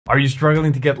Are you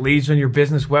struggling to get leads on your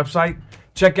business website?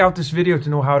 Check out this video to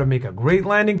know how to make a great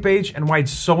landing page and why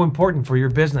it's so important for your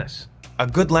business. A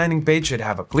good landing page should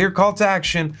have a clear call to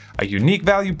action, a unique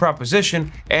value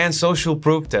proposition, and social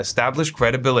proof to establish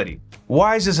credibility.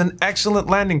 Wise is an excellent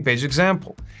landing page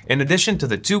example. In addition to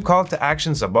the 2 call to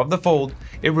actions above the fold,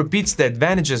 it repeats the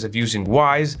advantages of using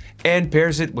Wise and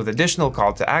pairs it with additional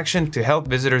call to action to help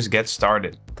visitors get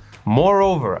started.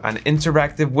 Moreover, an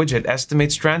interactive widget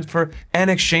estimates transfer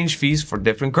and exchange fees for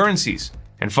different currencies.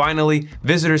 And finally,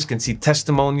 visitors can see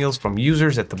testimonials from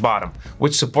users at the bottom,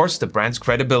 which supports the brand's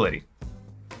credibility.